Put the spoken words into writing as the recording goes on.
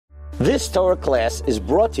This Torah class is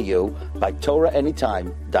brought to you by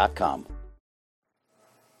TorahAnytime.com.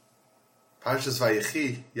 Parshas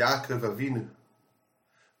Vayechi, Yaakov Avinu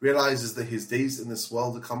realizes that his days in this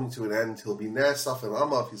world are coming to an end. He'll be Ner Saf El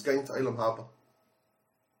Amav. He's going to Olam Haba.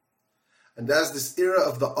 And as this era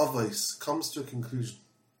of the Avos comes to a conclusion,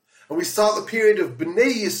 and we start the period of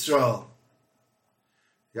Bnei Yisrael,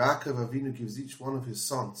 Yaakov Avinu gives each one of his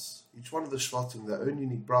sons, each one of the Shvatim, their own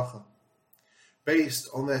unique bracha, based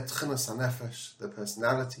on their tchinas hanefesh, their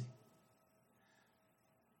personality.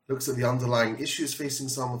 Looks at the underlying issues facing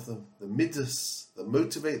some of them, the midas that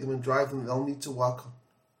motivate them and drive them, they'll need to work on.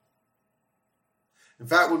 In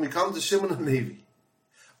fact, when we come to Shimon and Levi,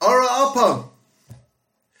 Ara Apam,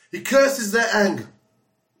 he curses their anger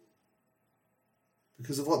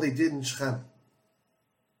because of what they did in Shechem.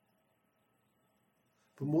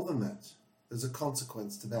 But more than that, there's a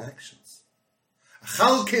consequence to their actions. They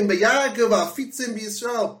don't get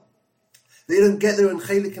there in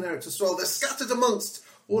Chelik and Eretz Yisrael. They're scattered amongst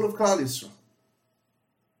all of Klal Yisrael.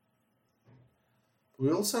 But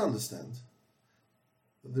we also understand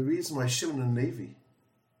that the reason why Shimon and Levi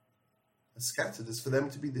are scattered is for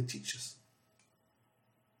them to be the teachers.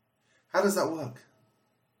 How does that work?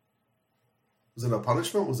 Was it a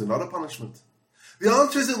punishment? Was it not a punishment? The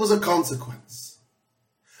answer is it was a consequence.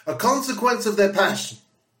 A consequence of their passion.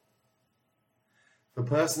 If a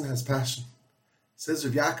person has passion, says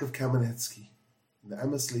Rav Yaakov Kamenetsky in the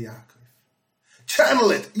Emes Yaakov,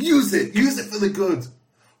 channel it, use it for the good.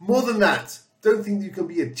 More than that, don't think you can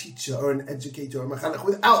be a teacher or an educator or a mechanech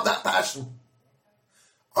without that passion.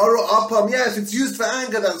 Aro Apam, yes, it's used for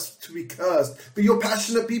anger, that's to be cursed. But you're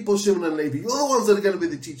passionate people, Shimon and Levi. You're the ones that are going to be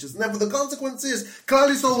the teachers. And therefore the consequence is, Klal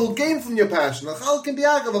Yisrael will gain from your passion. You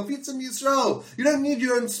don't need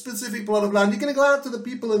your own specific plot of land. You're going to go out to the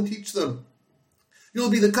people and teach them. You'll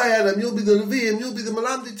be the Kayanim, you'll be the Leviim, you'll be the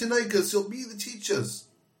Malamdi Tinaikas, you'll be the teachers.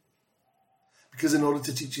 Because in order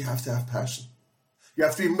to teach, you have to have passion. You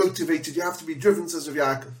have to be motivated, you have to be driven, says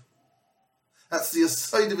Rav Yaakov. That's the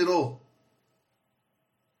aside of it all.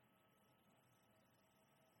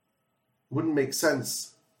 It wouldn't make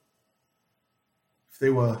sense if they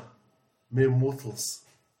were mere mortals,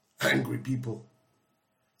 angry people,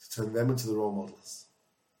 to turn them into the role models.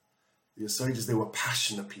 The aside is they were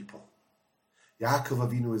passionate people. Yaakov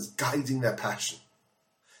Avinu is guiding their passion.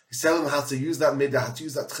 He's telling them how to use that midah, how to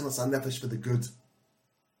use that tchinas hanefesh for the good.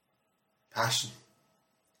 Passion,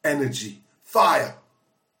 energy, fire.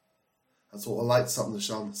 That's what lights up the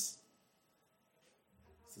shamas.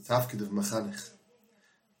 It's the tafkid of mechanech.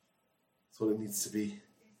 That's what it needs to be.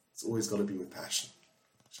 It's always got to be with passion.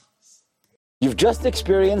 You've just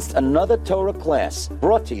experienced another Torah class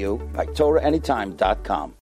brought to you by TorahAnytime.com.